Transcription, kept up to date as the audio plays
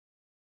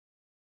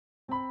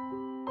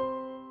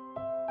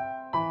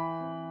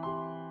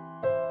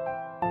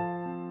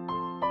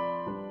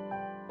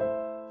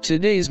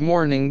Today's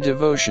morning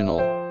devotional.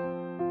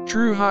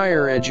 True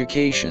higher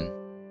education.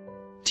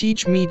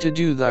 Teach me to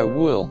do thy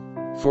will,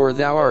 for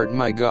thou art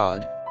my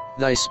God,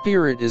 thy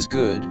spirit is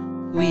good,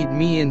 lead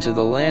me into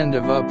the land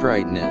of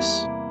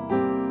uprightness.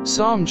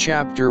 Psalm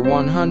chapter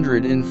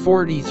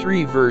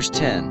 143 verse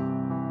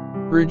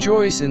 10.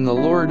 Rejoice in the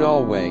Lord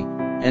alway,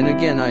 and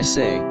again I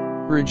say,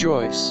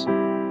 rejoice.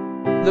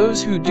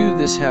 Those who do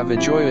this have a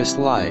joyous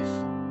life.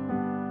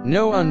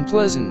 No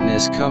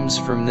unpleasantness comes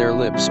from their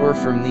lips or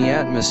from the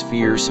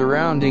atmosphere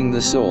surrounding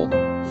the soul,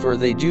 for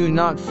they do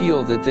not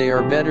feel that they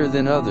are better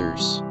than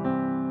others.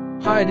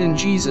 Hide in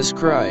Jesus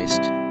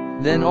Christ,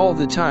 then all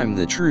the time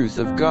the truth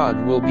of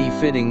God will be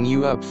fitting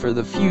you up for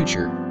the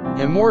future,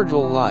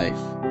 immortal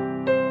life.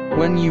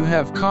 When you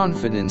have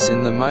confidence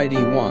in the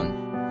Mighty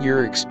One,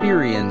 your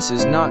experience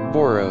is not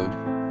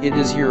borrowed, it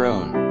is your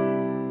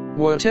own.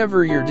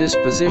 Whatever your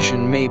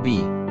disposition may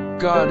be,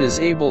 God is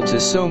able to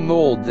so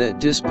mold that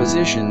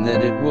disposition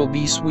that it will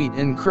be sweet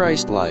and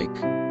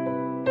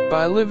Christlike.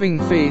 By living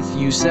faith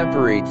you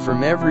separate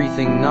from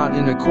everything not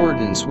in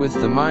accordance with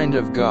the mind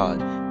of God,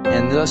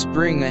 and thus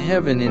bring a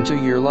heaven into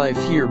your life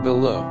here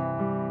below.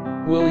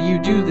 Will you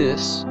do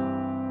this?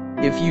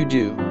 If you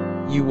do,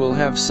 you will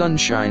have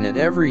sunshine at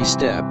every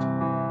step.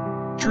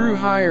 True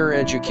higher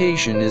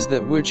education is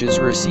that which is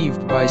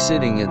received by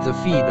sitting at the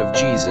feet of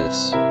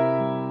Jesus.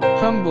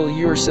 Humble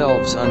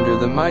yourselves under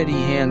the mighty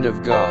hand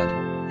of God,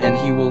 and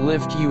He will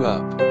lift you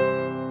up.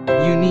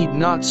 You need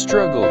not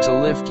struggle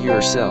to lift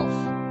yourself.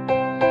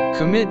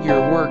 Commit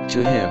your work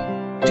to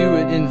Him, do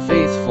it in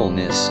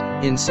faithfulness,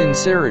 in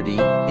sincerity,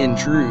 in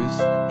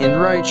truth, in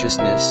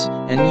righteousness,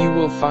 and you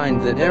will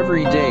find that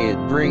every day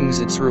it brings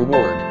its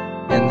reward,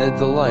 and that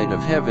the light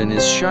of heaven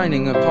is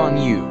shining upon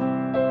you.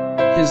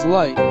 His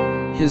light,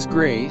 His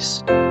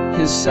grace,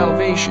 His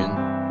salvation,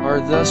 are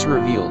thus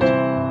revealed.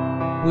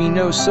 We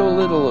know so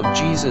little of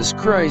Jesus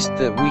Christ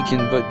that we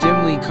can but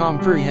dimly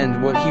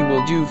comprehend what He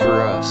will do for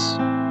us.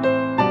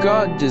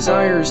 God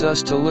desires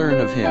us to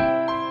learn of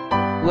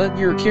Him. Let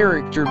your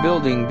character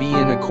building be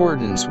in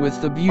accordance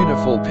with the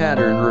beautiful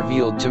pattern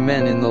revealed to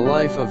men in the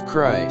life of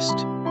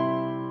Christ.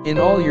 In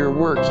all your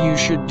work you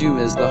should do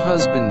as the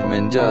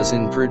husbandman does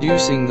in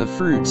producing the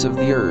fruits of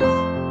the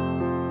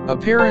earth.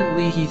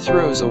 Apparently he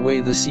throws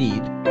away the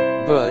seed,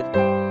 but,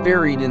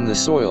 buried in the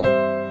soil,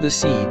 the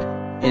seed,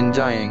 in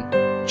dying,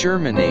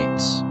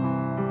 germinates.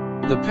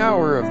 The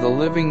power of the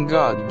living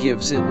God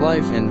gives it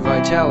life and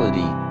vitality,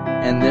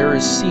 and there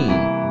is seen,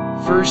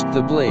 first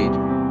the blade,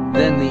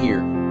 then the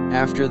ear,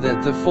 after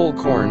that the full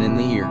corn in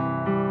the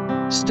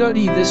ear.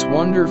 Study this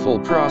wonderful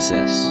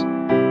process.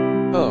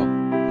 Oh,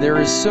 there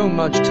is so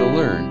much to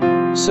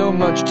learn, so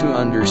much to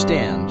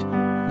understand,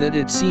 that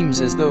it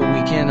seems as though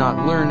we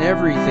cannot learn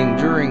everything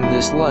during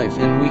this life,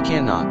 and we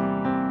cannot.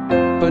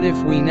 But if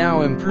we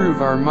now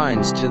improve our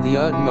minds to the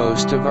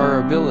utmost of our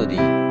ability,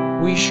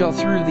 we shall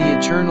through the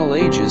eternal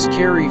ages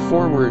carry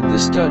forward the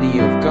study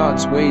of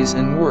God's ways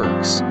and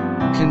works,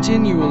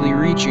 continually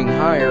reaching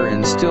higher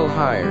and still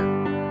higher.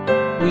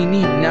 We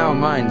need now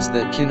minds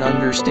that can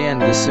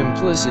understand the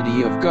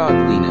simplicity of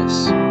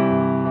godliness.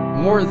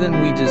 More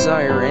than we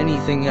desire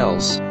anything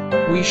else,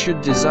 we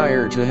should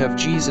desire to have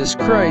Jesus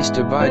Christ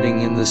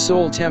abiding in the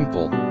soul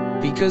temple,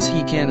 because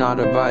He cannot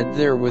abide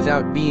there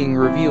without being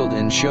revealed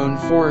and shown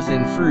forth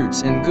in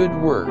fruits and good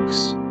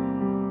works.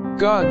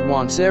 God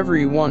wants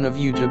every one of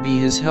you to be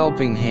His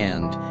helping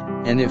hand,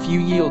 and if you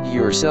yield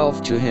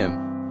yourself to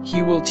Him,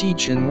 He will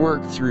teach and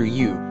work through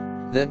you,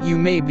 that you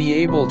may be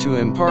able to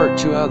impart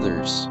to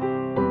others.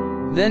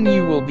 Then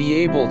you will be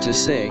able to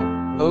say,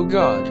 O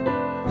God,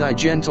 thy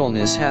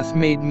gentleness hath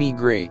made me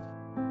great.